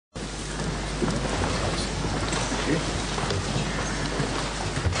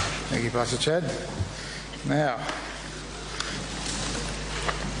you, Pastor Chad. Now,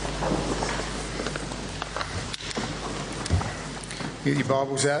 get your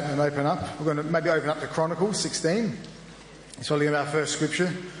Bibles out and open up. We're going to maybe open up to Chronicles 16. It's probably our first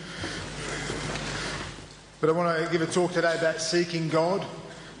scripture. But I want to give a talk today about seeking God,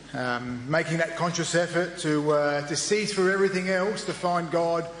 making that conscious effort to see through everything else, to find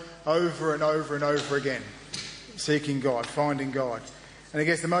God over and over and over again. Seeking God, finding God. And I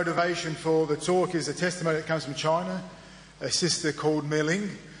guess the motivation for the talk is a testimony that comes from China, a sister called Mei,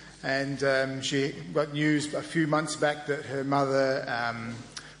 and she got news a few months back that her mother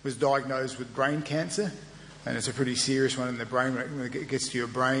was diagnosed with brain cancer, and it's a pretty serious one in the brain when it gets to your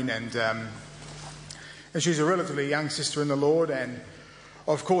brain, and she's a relatively young sister in the Lord, and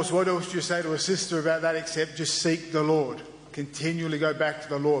of course what else do you say to a sister about that except just seek the Lord, continually go back to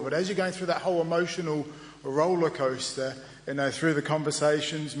the Lord. But as you're going through that whole emotional roller coaster, through the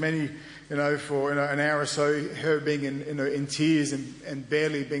conversations, many, for an hour or so, her being in tears and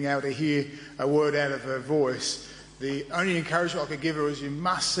barely being able to hear a word out of her voice, the only encouragement I could give her was, you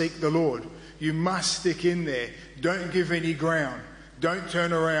must seek the Lord. You must stick in there. Don't give any ground. Don't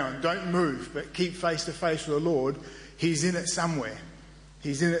turn around. Don't move, but keep face to face with the Lord. He's in it somewhere.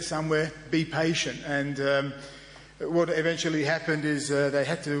 He's in it somewhere. Be patient. And what eventually happened is they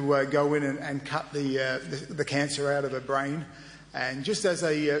had to go in and cut the cancer out of her brain. And just as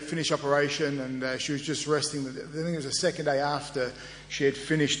they finished operation, and she was just resting, I think it was the second day after she had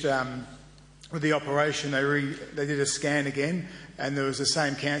finished with the operation, they did a scan again, and there was the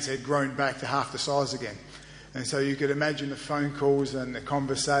same cancer had grown back to half the size again. And so you could imagine the phone calls and the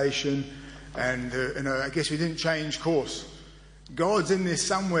conversation, and I guess we didn't change course. God's in there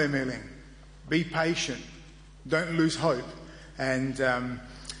somewhere, Mei. Be patient. Don't lose hope. And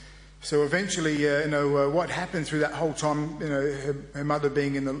so eventually, what happened through that whole time, her mother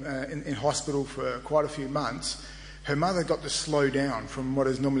being in hospital for quite a few months, her mother got to slow down from what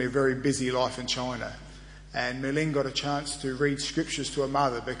is normally a very busy life in China. And Mei got a chance to read scriptures to her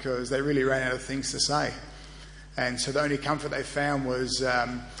mother because they really ran out of things to say. And so the only comfort they found was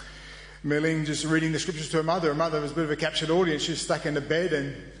Mei just reading the scriptures to her mother. Her mother was a bit of a captured audience. She was stuck in the bed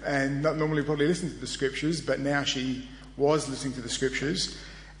and not normally probably listening to the scriptures, but now she was listening to the scriptures.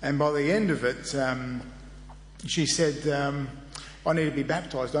 And by the end of it, she said, I need to be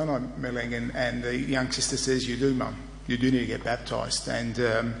baptised, don't I, Mei? And the young sister says, you do, Mum. You do need to get baptised. And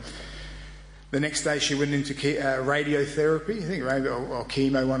the next day she went into radiotherapy, I think or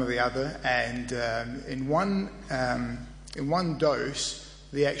chemo, one or the other. And in one dose,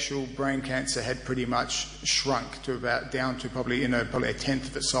 the actual brain cancer had pretty much shrunk to down to probably a tenth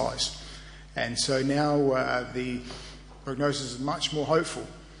of its size. And so now the prognosis is much more hopeful.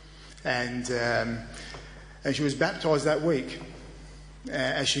 And she was baptised that week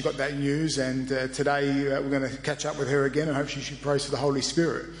as she got that news. And today we're going to catch up with her again, and hopefully she prays for the Holy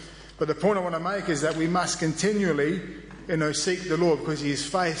Spirit. But the point I want to make is that we must continually, seek the Lord, because He is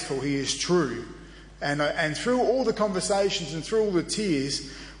faithful, He is true. And through all the conversations and through all the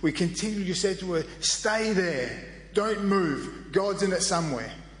tears, we continually just said to her, stay there, don't move. God's in it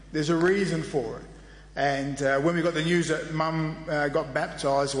somewhere. There's a reason for it. And when we got the news that Mum got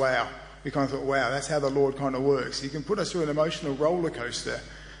baptised, wow, we kind of thought, wow, that's how the Lord kind of works. He can put us through an emotional roller coaster.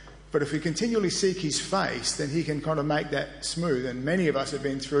 But if we continually seek His face, then He can kind of make that smooth. And many of us have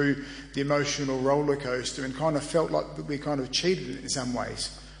been through the emotional roller coaster and kind of felt like we kind of cheated in some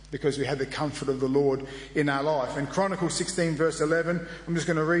ways, because we had the comfort of the Lord in our life. In Chronicles 16 verse 11, I'm just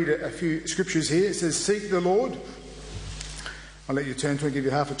going to read a few scriptures here. It says, seek the Lord. I'll let you turn to it and give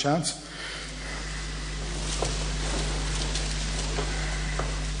you half a chance.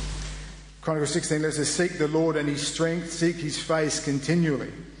 Chronicles 16, it says, seek the Lord and His strength, seek His face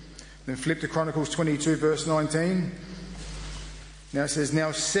continually. Then flip to Chronicles 22 verse 19. Now it says,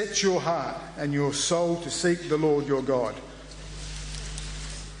 now set your heart and your soul to seek the Lord your God.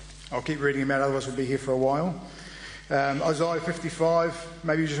 I'll keep reading them out, otherwise we'll be here for a while. Isaiah 55,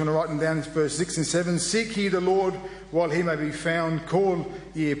 maybe you just want to write them down in verse 6 and 7. Seek ye the Lord while He may be found. Call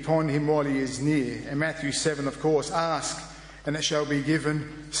ye upon Him while He is near. And Matthew 7, of course, ask and it shall be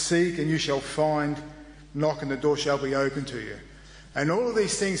given. Seek and you shall find. Knock and the door shall be opened to you. And all of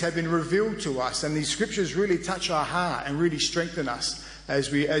these things have been revealed to us, and these scriptures really touch our heart and really strengthen us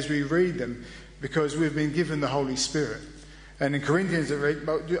as we read them, because we've been given the Holy Spirit. And in Corinthians,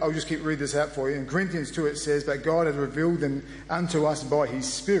 I'll just keep reading this out for you. In Corinthians 2 it says that God has revealed them unto us by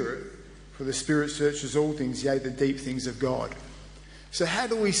His Spirit, for the Spirit searches all things, yea, the deep things of God. So how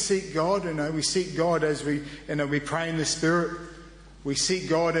do we seek God? We seek God as we pray in the Spirit. We seek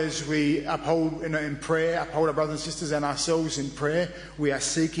God as we uphold in prayer, uphold our brothers and sisters and ourselves in prayer. We are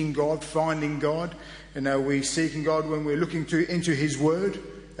seeking God, finding God. We're seeking God when we're looking into His Word,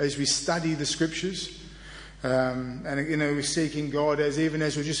 as we study the Scriptures. We're seeking God even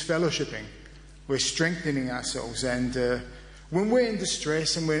as we're just fellowshipping. We're strengthening ourselves. And when we're in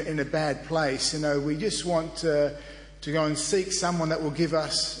distress and we're in a bad place, we just want to go and seek someone that will give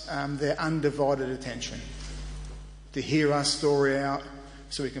us their undivided attention, to hear our story out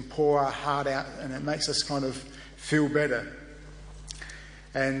so we can pour our heart out, and it makes us kind of feel better.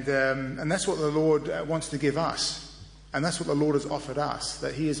 And that's what the Lord wants to give us. And that's what the Lord has offered us,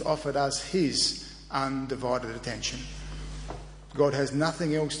 that He has offered us His undivided attention. God has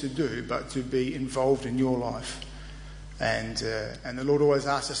nothing else to do but to be involved in your life. And the Lord always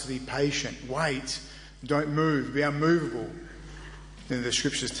asks us to be patient, wait, don't move, be unmovable. Then the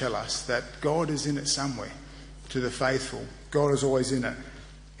Scriptures tell us that God is in it somewhere. To the faithful, God is always in it.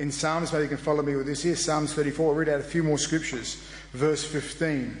 In Psalms, maybe you can follow me with this here, Psalms 34, I'll read out a few more scriptures. Verse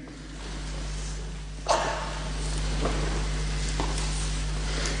 15.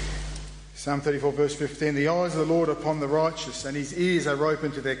 Psalm 34, verse 15. The eyes of the Lord are upon the righteous, and His ears are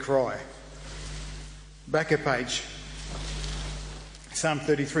open to their cry. Back a page. Psalm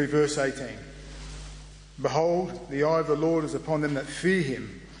 33, verse 18. Behold, the eye of the Lord is upon them that fear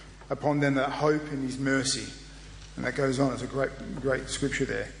Him, upon them that hope in His mercy. And that goes on. It's a great scripture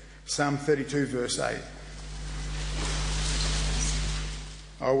there. Psalm 32, verse 8.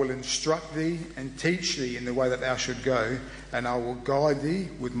 I will instruct thee and teach thee in the way that thou should go, and I will guide thee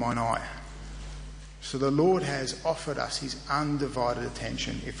with mine eye. So the Lord has offered us His undivided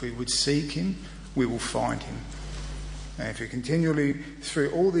attention. If we would seek Him, we will find Him. And if you continually,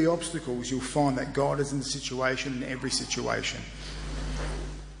 through all the obstacles, you'll find that God is in the situation, in every situation.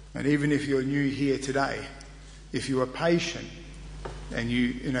 And even if you're new here today, if you are patient and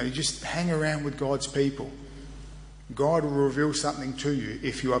you just hang around with God's people, God will reveal something to you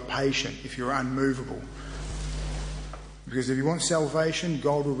if you are patient, if you're unmovable. Because if you want salvation,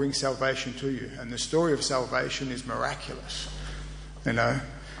 God will bring salvation to you. And the story of salvation is miraculous. It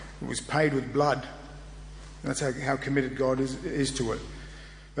was paid with blood. That's how committed God is to it.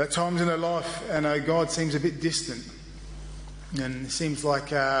 But at times in our life, God seems a bit distant. And it seems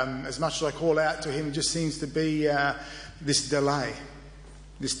like as much as I call out to Him, it just seems to be this delay.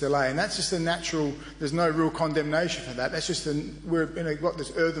 And that's just a natural, there's no real condemnation for that. That's just, we've got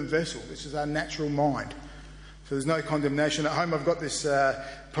this earthen vessel. This is our natural mind. So there's no condemnation. At home I've got this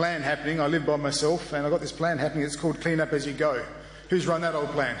plan happening. I live by myself, and I've got this plan happening. It's called Clean Up As You Go. Who's run that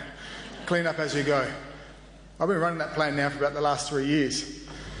old plan? Clean Up As You Go. I've been running that plan now for about the last 3 years.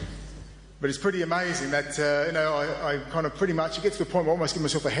 But it's pretty amazing that, I kind of pretty much, it gets to the point where I almost give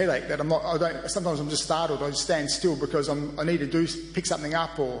myself a headache that sometimes I'm just startled. I just stand still because I need to pick something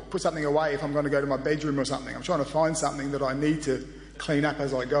up or put something away if I'm going to go to my bedroom or something. I'm trying to find something that I need to clean up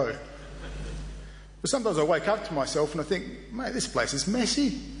as I go. But sometimes I wake up to myself and I think, mate, this place is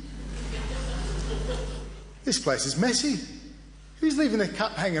messy. This place is messy. Who's leaving a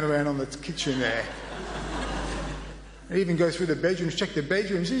cup hanging around on the kitchen there? I even go through the bedrooms, check the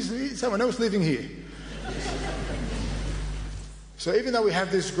bedrooms. Is someone else living here? So even though we have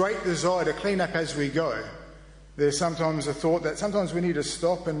this great desire to clean up as we go, there's sometimes a thought that sometimes we need to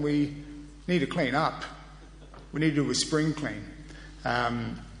stop and we need to clean up. We need to do a spring clean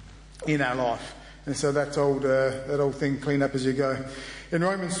in our life. And so that old thing, clean up as you go. In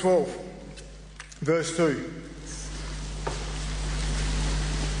Romans 12, verse 2.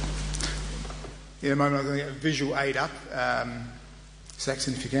 In a moment I'm going to get a visual aid up.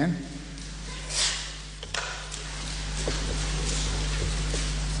 Saxon, if you can.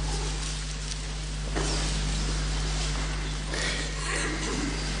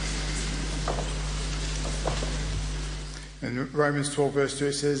 In Romans 12 verse 2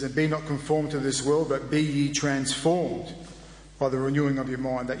 it says, and be not conformed to this world, but be ye transformed by the renewing of your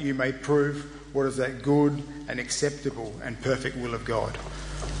mind, that you may prove what is that good and acceptable and perfect will of God.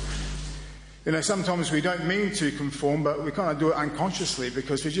 Sometimes we don't mean to conform, but we kind of do it unconsciously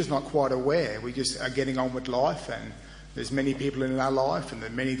because we're just not quite aware. We just are getting on with life, and there's many people in our life, and there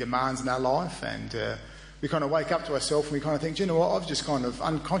are many demands in our life, and we kind of wake up to ourselves and we kind of think, you know what, I've just kind of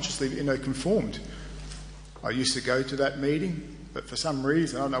unconsciously, conformed. I used to go to that meeting, but for some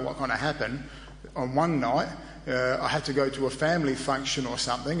reason, I don't know what kind of happened. On one night, I had to go to a family function or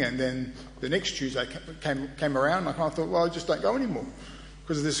something, and then the next Tuesday came around, and I kind of thought, well, I just don't go anymore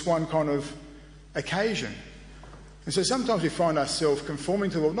because of this one kind of occasion. And so sometimes we find ourselves conforming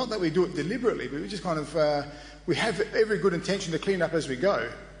to the world, not that we do it deliberately, but we just kind of, we have every good intention to clean up as we go,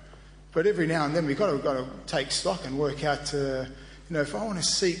 but every now and then we've got to take stock and work out, if I want to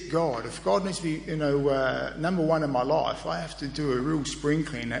seek God, if God needs to be, number one in my life, I have to do a real spring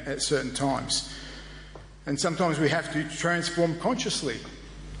clean at certain times. And sometimes we have to transform consciously.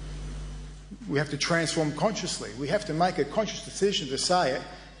 We have to transform consciously. We have to make a conscious decision to say it,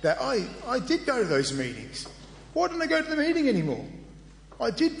 that I did go to those meetings. Why didn't I go to the meeting anymore?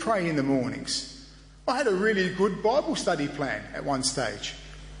 I did pray in the mornings. I had a really good Bible study plan at one stage.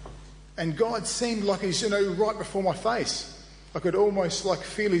 And God seemed like he's, right before my face. I could almost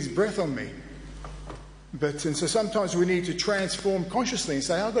feel his breath on me. And so sometimes we need to transform consciously and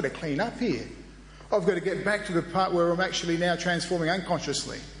say, I've got to clean up here. I've got to get back to the part where I'm actually now transforming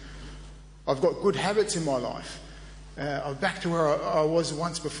unconsciously. I've got good habits in my life. I'm back to where I was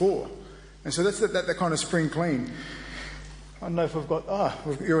once before. And so that's that kind of spring clean. I don't know if I've got...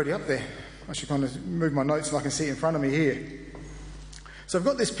 you're already up there. I should kind of move my notes so I can see it in front of me here. So I've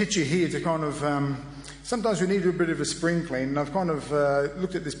got this picture here to kind of... sometimes we need a bit of a spring clean. And I've kind of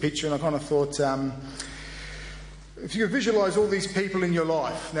looked at this picture and I kind of thought... if you could visualise all these people in your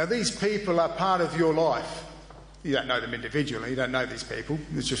life. Now, these people are part of your life. You don't know them individually. You don't know these people.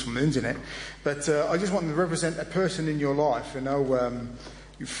 It's just from the internet. But I just want them to represent a person in your life.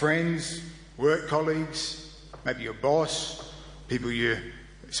 Your friends, work colleagues, maybe your boss, people your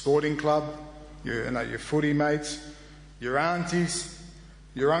sporting club, your footy mates, your aunties,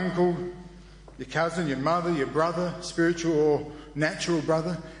 your uncle, your cousin, your mother, your brother, spiritual or natural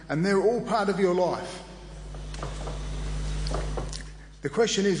brother. And they're all part of your life. The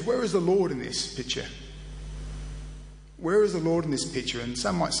question is, where is the Lord in this picture? Where is the Lord in this picture? And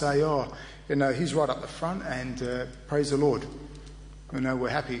some might say, he's right up the front and praise the Lord. We're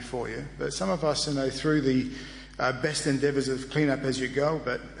happy for you. But some of us, through the best endeavours of clean up as you go,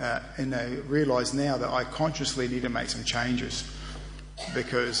 but realise now that I consciously need to make some changes.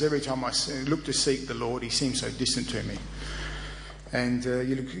 Because every time I look to seek the Lord, he seems so distant to me. And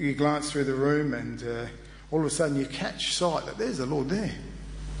you glance through the room and all of a sudden you catch sight that there's the Lord there.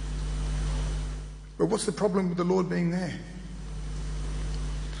 But what's the problem with the Lord being there?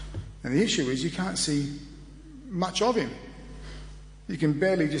 And the issue is you can't see much of him. You can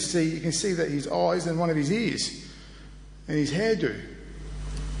barely just see, you can see that his eyes and one of his ears and his hairdo.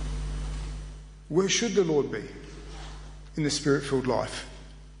 Where should the Lord be in the Spirit-filled life?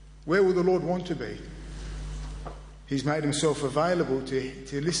 Where will the Lord want to be? He's made himself available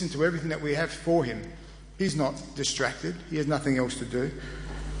to listen to everything that we have for him. He's not distracted. He has nothing else to do.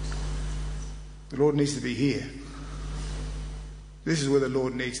 The Lord needs to be here. This is where the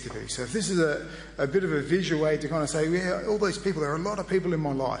Lord needs to be. So if this is a bit of a visual way to kind of say, yeah, all those people, there are a lot of people in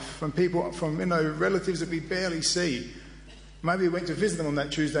my life, from relatives that we barely see. Maybe we went to visit them on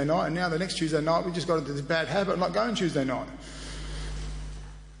that Tuesday night, and now the next Tuesday night we just got into this bad habit of not going Tuesday night.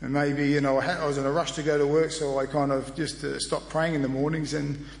 And maybe, I was in a rush to go to work, so I kind of just stopped praying in the mornings,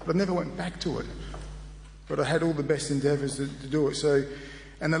 but I never went back to it. But I had all the best endeavours to do it.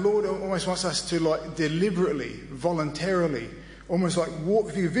 And the Lord almost wants us to deliberately, voluntarily, almost walk.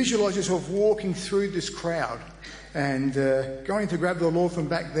 If you visualise yourself walking through this crowd and going to grab the Lord from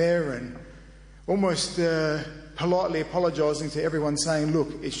back there and almost politely apologising to everyone, saying, look,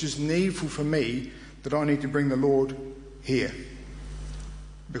 it's just needful for me that I need to bring the Lord here.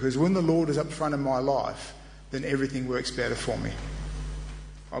 Because when the Lord is up front in my life, then everything works better for me.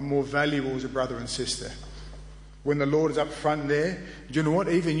 I'm more valuable as a brother and sister. When the Lord is up front there, do you know what?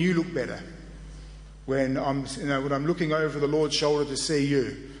 Even you look better. When I'm looking over the Lord's shoulder to see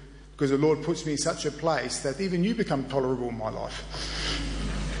you, because the Lord puts me in such a place that even you become tolerable in my life.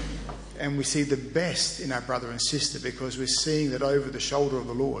 And we see the best in our brother and sister because we're seeing that over the shoulder of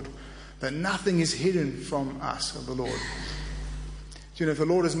the Lord, that nothing is hidden from us of the Lord. Do you know, if the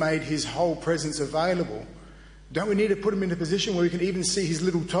Lord has made his whole presence available, don't we need to put him in a position where we can even see his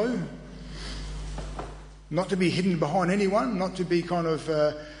little toe? Not to be hidden behind anyone, not to be kind of,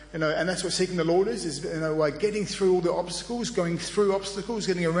 and that's what seeking the Lord is getting through all the obstacles, going through obstacles,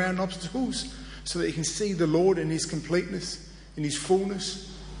 getting around obstacles, so that you can see the Lord in his completeness, in his fullness.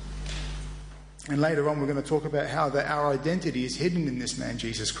 And later on we're going to talk about how that our identity is hidden in this man,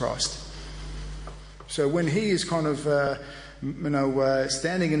 Jesus Christ. So when he is kind of,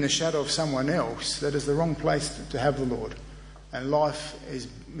 standing in the shadow of someone else, that is the wrong place to have the Lord. And life is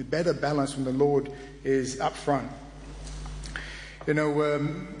better balanced when the Lord is up front.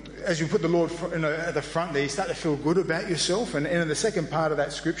 As you put the Lord at the front there, you start to feel good about yourself. And in the second part of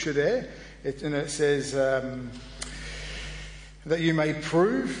that scripture there, it says that you may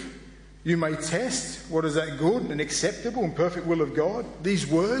prove, you may test what is that good and acceptable and perfect will of God. These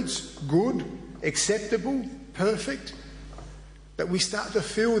words, good, acceptable, perfect, that we start to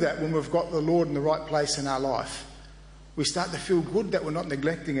feel that when we've got the Lord in the right place in our life. We start to feel good that we're not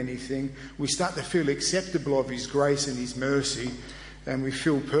neglecting anything. We start to feel acceptable of His grace and His mercy, and we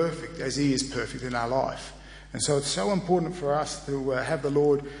feel perfect as He is perfect in our life. And so it's so important for us to have the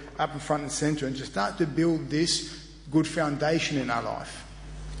Lord up in front and centre and to start to build this good foundation in our life.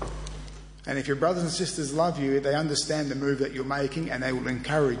 And if your brothers and sisters love you, they understand the move that you're making and they will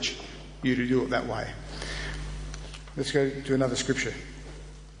encourage you to do it that way. Let's go to another scripture.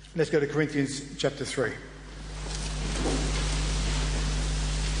 Let's go to Corinthians chapter 3.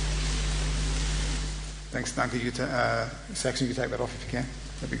 Thanks, Duncan. Saxon, you can take that off if you can.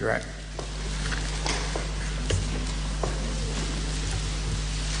 That'd be great.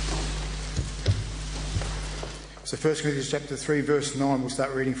 So 1 Corinthians chapter 3, verse 9, we'll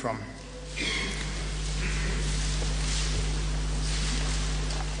start reading from.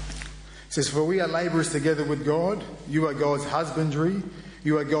 It says, "For we are labourers together with God. You are God's husbandry.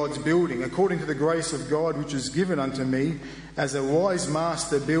 You are God's building. According to the grace of God which is given unto me, as a wise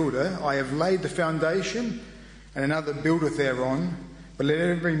master builder, I have laid the foundation, and another buildeth thereon. But let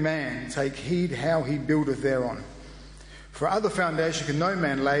every man take heed how he buildeth thereon. For other foundation can no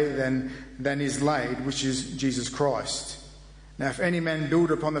man lay than is laid, which is Jesus Christ. Now if any man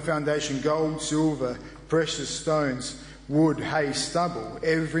build upon the foundation gold, silver, precious stones, wood, hay, stubble,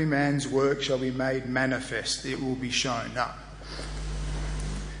 every man's work shall be made manifest. It will be shown up.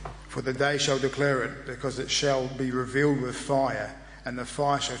 For the day shall declare it, because it shall be revealed with fire, and the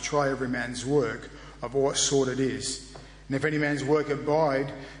fire shall try every man's work of what sort it is. And if any man's work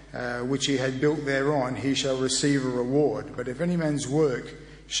abide, which he had built thereon, he shall receive a reward. But if any man's work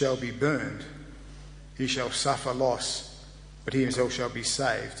shall be burned, he shall suffer loss, but he himself shall be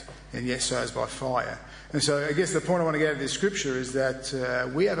saved, and yet so as by fire." And so I guess the point I want to get out of this scripture is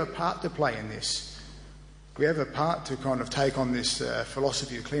that we have a part to play in this. We have a part to kind of take on this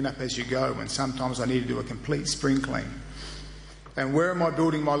philosophy of clean up as you go, and sometimes I need to do a complete spring clean. And where am I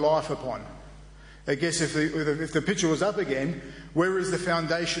building my life upon? I guess if the picture was up again, where is the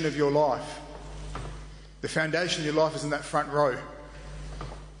foundation of your life? The foundation of your life is in that front row.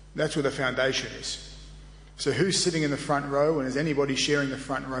 That's where the foundation is. So who's sitting in the front row, and is anybody sharing the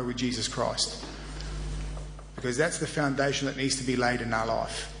front row with Jesus Christ? Because that's the foundation that needs to be laid in our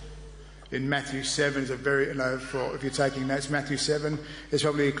life. In Matthew 7 is a very, if you're taking notes, Matthew 7 is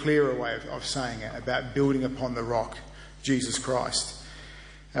probably a clearer way of saying it, about building upon the rock, Jesus Christ.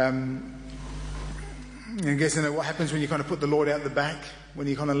 And I guess what happens when you kind of put the Lord out the back, when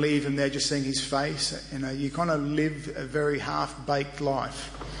you kind of leave Him there just seeing His face, you kind of live a very half-baked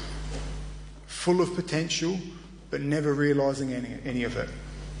life, full of potential, but never realising any of it.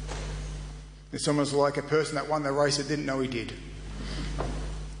 It's almost like a person that won the race that didn't know he did.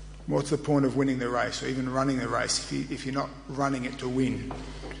 What's the point of winning the race, or even running the race, if you're not running it to win?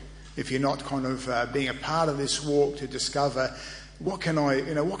 If you're not kind of being a part of this walk to discover what can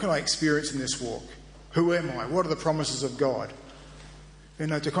I experience in this walk? Who am I? What are the promises of God?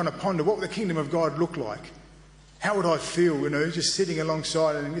 To kind of ponder what would the kingdom of God look like? How would I feel, just sitting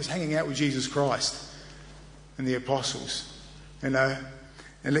alongside and just hanging out with Jesus Christ and the apostles, and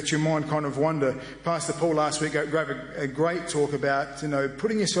let your mind kind of wander. Pastor Paul last week gave a great talk about,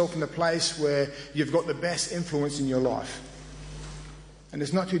 putting yourself in a place where you've got the best influence in your life. And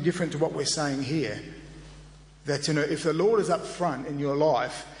it's not too different to what we're saying here. That, if the Lord is up front in your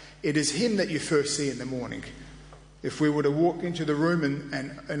life, it is Him that you first see in the morning. If we were to walk into the room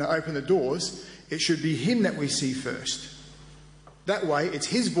and open the doors, it should be Him that we see first. That way, it's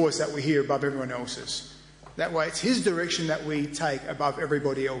His voice that we hear above everyone else's. That way, it's His direction that we take above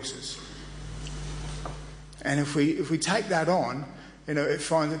everybody else's. And if we take that on, it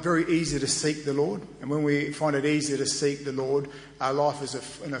finds it very easy to seek the Lord. And when we find it easier to seek the Lord, our life is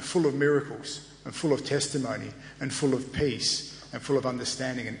full of miracles and full of testimony and full of peace and full of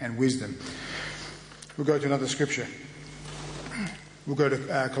understanding and wisdom. We'll go to another scripture. We'll go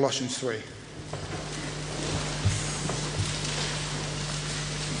to Colossians 3.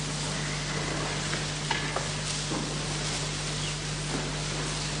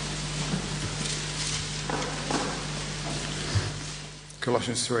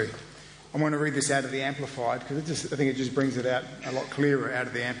 Colossians 3. I'm going to read this out of the Amplified, because I think it just brings it out a lot clearer out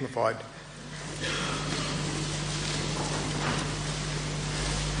of the Amplified.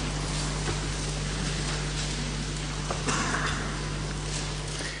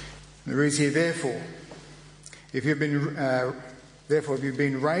 It reads here, Therefore, if you've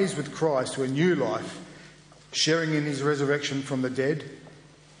been raised with Christ to a new life, sharing in His resurrection from the dead,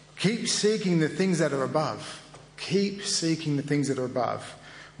 keep seeking the things that are above. Keep seeking the things that are above,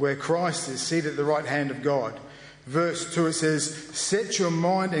 where Christ is seated at the right hand of God. Verse 2, it says, Set your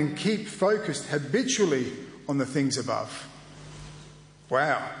mind and keep focused habitually on the things above.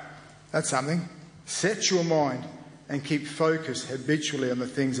 Wow, that's something. Set your mind and keep focused habitually on the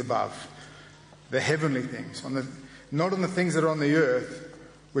things above, the heavenly things, not on the things that are on the earth,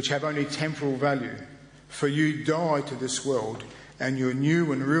 which have only temporal value. For you died to this world, and your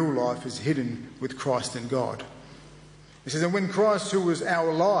new and real life is hidden with Christ in God. He says, and when Christ, who was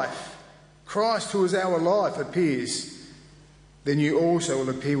our life, appears, then you also will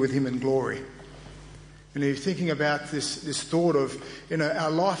appear with him in glory. And you're thinking about this thought of,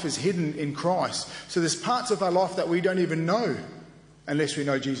 our life is hidden in Christ. So there's parts of our life that we don't even know unless we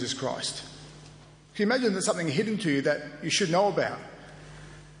know Jesus Christ. Can you imagine there's something hidden to you that you should know about?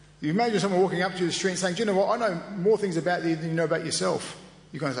 You imagine someone walking up to you in the street and saying, do you know what, I know more things about you than you know about yourself.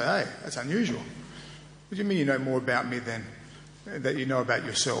 You're going to say, hey, that's unusual. What do you mean you know more about me than that you know about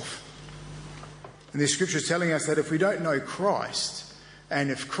yourself? And the scripture is telling us that if we don't know Christ, and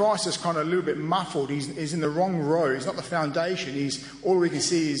if Christ is kind of a little bit muffled, he's in the wrong row, he's not the foundation, all we can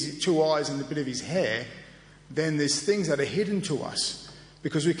see is 2 eyes and a bit of his hair, then there's things that are hidden to us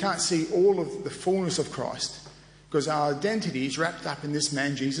because we can't see all of the fullness of Christ, because our identity is wrapped up in this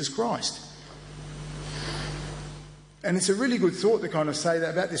man, Jesus Christ. And it's a really good thought to kind of say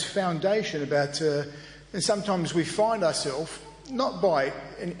that about this foundation, and sometimes we find ourselves, not by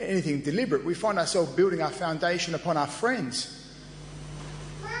anything deliberate, we find ourselves building our foundation upon our friends.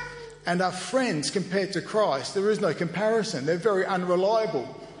 And our friends, compared to Christ, there is no comparison. They're very unreliable.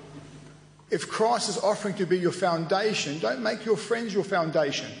 If Christ is offering to be your foundation, don't make your friends your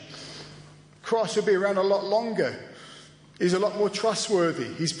foundation. Christ will be around a lot longer. He's a lot more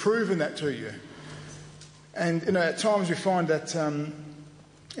trustworthy. He's proven that to you. And at times we find that,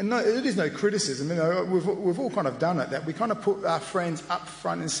 it is no criticism. We've all kind of done it. That we kind of put our friends up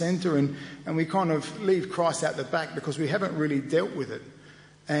front and centre, and we kind of leave Christ out the back because we haven't really dealt with it.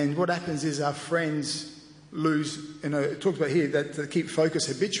 And what happens is our friends lose. It talks about here that they keep focus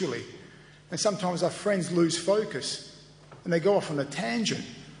habitually, and sometimes our friends lose focus, and they go off on a tangent.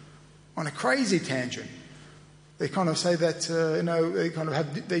 On a crazy tangent. They kind of say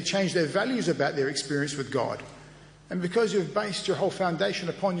that, they change their values about their experience with God. And because you've based your whole foundation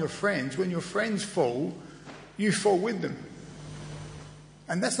upon your friends, when your friends fall, you fall with them.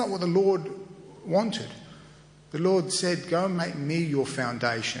 And that's not what the Lord wanted. The Lord said, go and make me your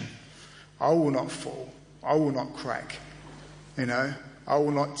foundation. I will not fall. I will not crack. I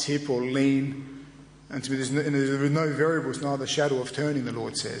will not tip or lean. And to me, there are no variables, neither shadow of turning, the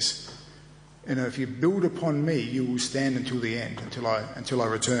Lord says. If you build upon me, you will stand until the end, until I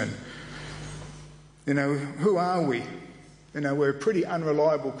return. Who are we? We're pretty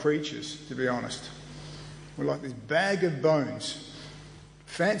unreliable creatures, to be honest. We're like this bag of bones.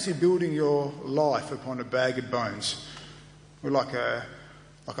 Fancy building your life upon a bag of bones. We're like a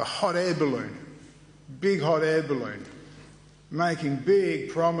hot air balloon, big hot air balloon, making big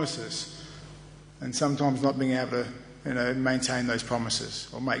promises, and sometimes not being able to maintain those promises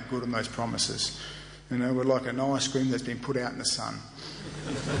or make good on those promises. We're like an ice cream that's been put out in the sun.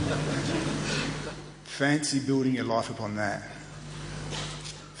 Fancy building your life upon that.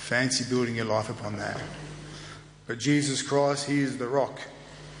 Fancy building your life upon that. But Jesus Christ, he is the rock.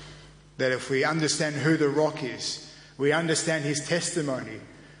 That if we understand who the rock is, we understand his testimony.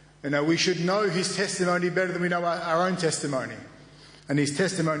 We should know his testimony better than we know our own testimony. And his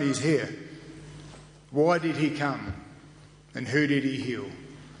testimony is here. Why did he come? And who did he heal?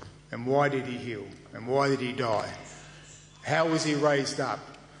 And why did he heal? And why did he die? How was he raised up?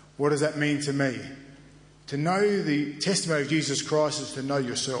 What does that mean to me? To know the testimony of Jesus Christ is to know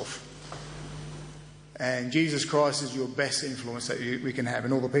yourself. And Jesus Christ is your best influence that we can have.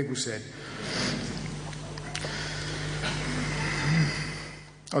 And all the people said.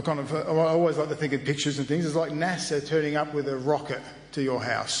 I always like to think of pictures and things. It's like NASA turning up with a rocket to your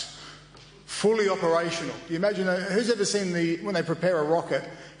house. Fully operational. You imagine, who's ever seen when they prepare a rocket,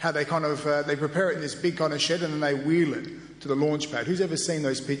 how they kind of, they prepare it in this big kind of shed and then they wheel it to the launch pad. Who's ever seen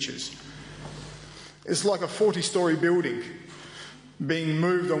those pictures? It's like a 40-storey building being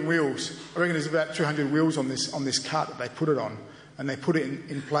moved on wheels. I reckon there's about 200 wheels on this cart that they put it on, and they put it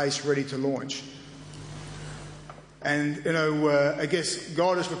in place ready to launch. And, I guess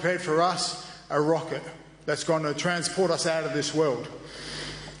God has prepared for us a rocket that's going to transport us out of this world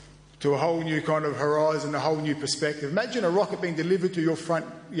to a whole new kind of horizon, a whole new perspective. Imagine a rocket being delivered to your front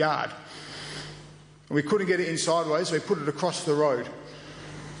yard. We couldn't get it in sideways, so we put it across the road.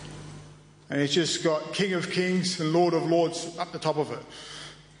 And it's just got King of Kings and Lord of Lords up the top of it,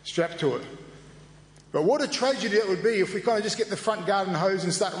 strapped to it. But what a tragedy that would be if we kind of just get the front garden hose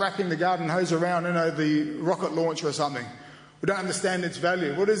and start wrapping the garden hose around, the rocket launcher or something. We don't understand its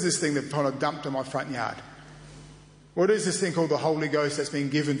value. What is this thing they've kind of dumped in my front yard? What is this thing called the Holy Ghost that's been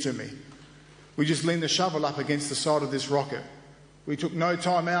given to me? We just leaned the shovel up against the side of this rocket. We took no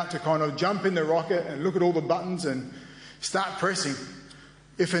time out to kind of jump in the rocket and look at all the buttons and start pressing.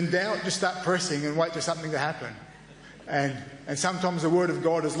 If in doubt, just start pressing and wait for something to happen. And sometimes the Word of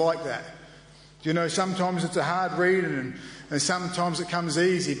God is like that. You know, sometimes it's a hard read and sometimes it comes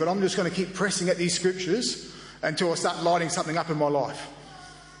easy, but I'm just going to keep pressing at these scriptures until I start lighting something up in my life.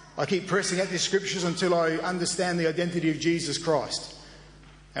 I keep pressing at these scriptures until I understand the identity of Jesus Christ.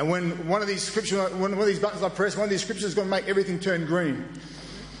 And when one of these buttons I press, one of these scriptures is going to make everything turn green.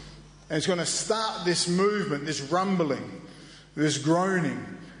 And it's going to start this movement, this rumbling, this groaning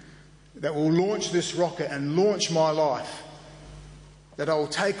that will launch this rocket and launch my life. That I will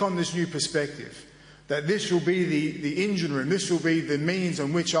take on this new perspective. That this will be the engine room, this will be the means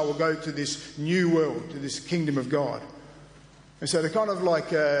on which I will go to this new world, to this kingdom of God. And so to kind of like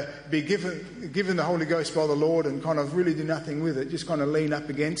be given the Holy Ghost by the Lord and kind of really do nothing with it, just kind of lean up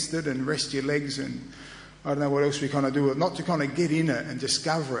against it and rest your legs and I don't know what else we kind of do with it. Not to kind of get in it and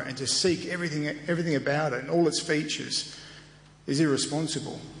discover it and to seek everything about it and all its features is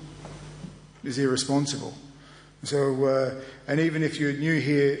irresponsible. Is irresponsible. So, and even if you're new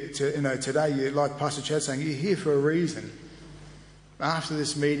here today, like Pastor Chad's saying, you're here for a reason. After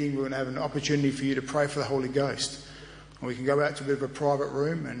this meeting, we're going to have an opportunity for you to pray for the Holy Ghost. And we can go out to a bit of a private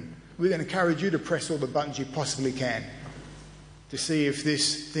room and we're going to encourage you to press all the buttons you possibly can to see if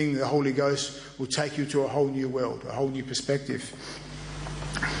this thing, the Holy Ghost, will take you to a whole new world, a whole new perspective.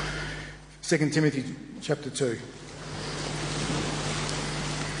 2 Timothy chapter 2.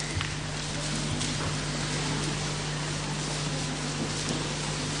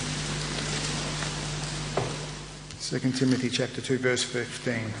 Second Timothy chapter 2 verse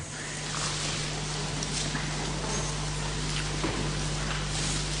 15.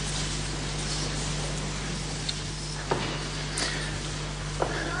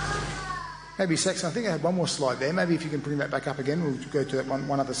 Maybe Saxon, I think I had one more slide there. Maybe if you can bring that back up again, we'll go to that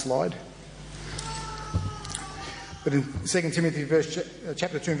one other slide. But in 2 Timothy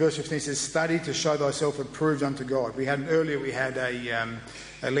chapter 2 and verse 15 it says, "Study to show thyself approved unto God." We had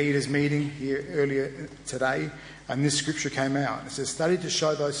a leaders meeting here earlier today, and this scripture came out. It says, "Study to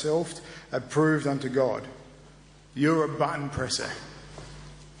show thyself approved unto God." You're a button presser.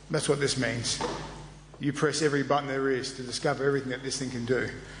 That's what this means. You press every button there is to discover everything that this thing can do.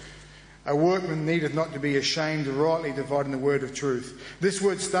 "A workman needeth not to be ashamed, rightly dividing the word of truth." This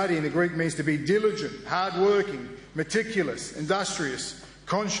word study in the Greek means to be diligent, hard-working, meticulous, industrious,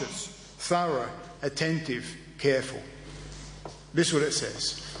 conscious, thorough, attentive, careful. This is what it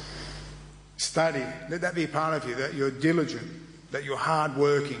says. Study. Let that be a part of you, that you're diligent, that you're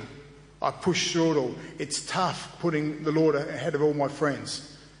hard-working. I push through it all. It's tough putting the Lord ahead of all my friends.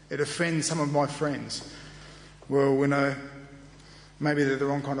 It offends some of my friends. Well, maybe they're the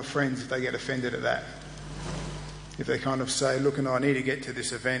wrong kind of friends if they get offended at that. If they kind of say, "Look, I need to get to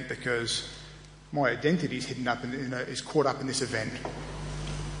this event because my identity is hidden up is caught up in this event.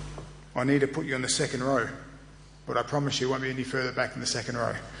 I need to put you in the second row, but I promise you won't be any further back in the second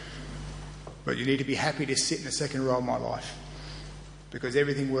row. But you need to be happy to sit in the second row of my life because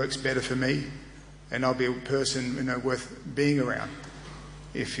everything works better for me, and I'll be a person worth being around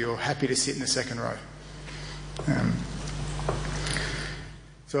if you're happy to sit in the second row."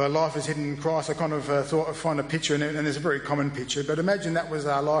 So our life is hidden in Christ. I kind of thought I'd find a picture, and there's a very common picture, but imagine that was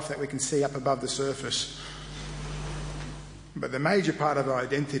our life that we can see up above the surface. But the major part of our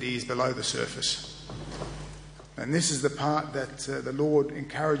identity is below the surface. And this is the part that the Lord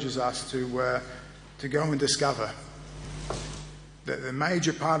encourages us to go and discover. That the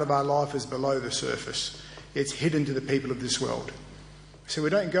major part of our life is below the surface. It's hidden to the people of this world. So we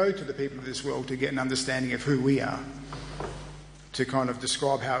don't go to the people of this world to get an understanding of who we are, to kind of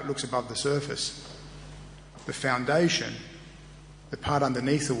describe how it looks above the surface. The foundation, the part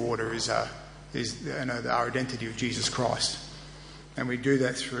underneath the water is our identity of Jesus Christ. And we do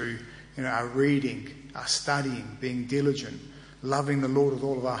that through our reading, our studying, being diligent, loving the Lord with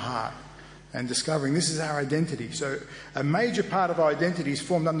all of our heart, and discovering this is our identity. So a major part of our identity is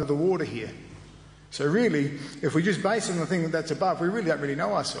formed under the water here. So really, if we just base it on the thing that's above, we really don't really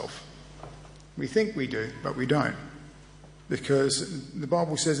know ourselves. We think we do, but we don't. Because the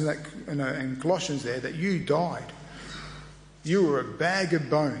Bible says in Colossians there that you died. You were a bag of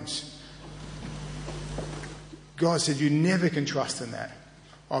bones. God said you never can trust in that.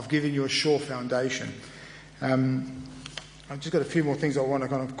 I've given you a sure foundation. I've just got a few more things I want to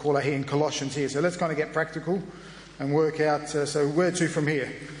kind of call out here in Colossians here. So let's kind of get practical and work out. So where to from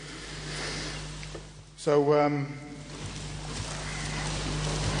here? So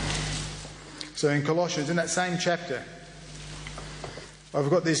So in Colossians, in that same chapter,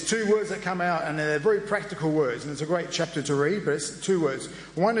 I've got these two words that come out, and they're very practical words, and it's a great chapter to read, but it's two words.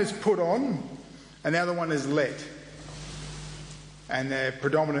 One is put on, and the other one is let. And they're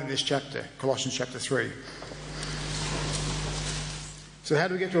predominant in this chapter, Colossians chapter 3. So how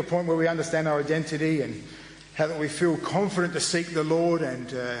do we get to a point where we understand our identity, and how that we feel confident to seek the Lord and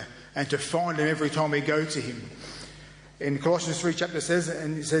to find Him every time we go to Him? In Colossians 3 chapter it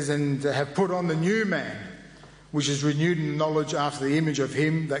says, and have put on the new man, which is renewed in knowledge after the image of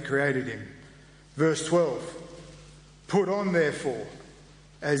Him that created him. Verse 12, put on therefore,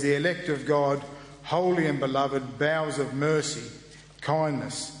 as the elect of God, holy and beloved, bowels of mercy,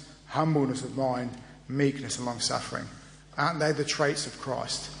 kindness, humbleness of mind, meekness and long-suffering. Aren't they the traits of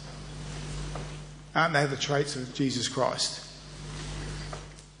Christ? Aren't they the traits of Jesus Christ?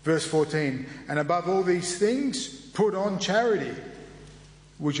 Verse 14, and above all these things, put on charity,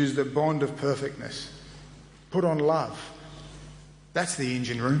 which is the bond of perfectness. Put on love. That's the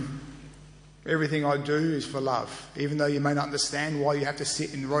engine room. Everything I do is for love. Even though you may not understand why you have to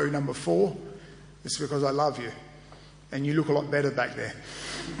sit in row number 4, it's because I love you. And you look a lot better back there.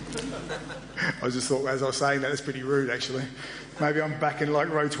 I just thought, as I was saying that, that's pretty rude, actually. Maybe I'm back in like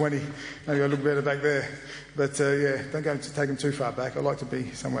row 20. Maybe I look better back there. But yeah, don't go to take them too far back. I like to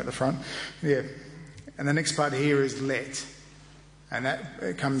be somewhere at the front. Yeah. And the next part here is let. And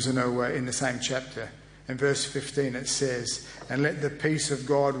that comes in the same chapter. In verse 15 it says, and let the peace of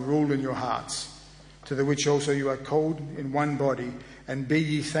God rule in your hearts, to the which also you are called in one body, and be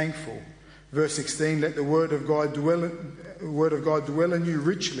ye thankful. Verse 16, let the word of God dwell in you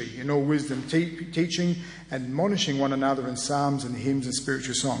richly in all wisdom, teaching and admonishing one another in psalms and hymns and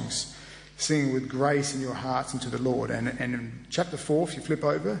spiritual songs, singing with grace in your hearts unto the Lord. And in chapter 4, if you flip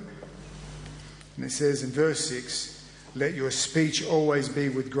over, and it says in verse 6, let your speech always be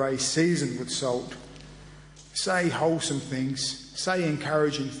with grace, seasoned with salt. Say wholesome things, say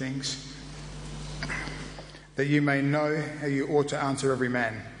encouraging things, that you may know how you ought to answer every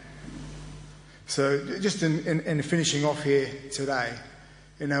man. So just in finishing off here today,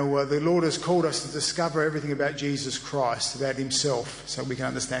 the Lord has called us to discover everything about Jesus Christ, about Himself, so we can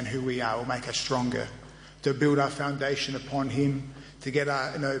understand who we are, will make us stronger, to build our foundation upon Him, to get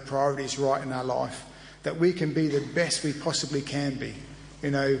our priorities right in our life, that we can be the best we possibly can be,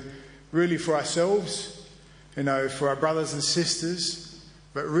 really for ourselves, for our brothers and sisters,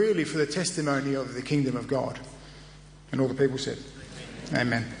 but really for the testimony of the kingdom of God. And all the people said,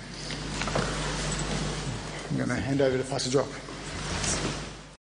 Amen. I'm going to hand over to Pastor Jock.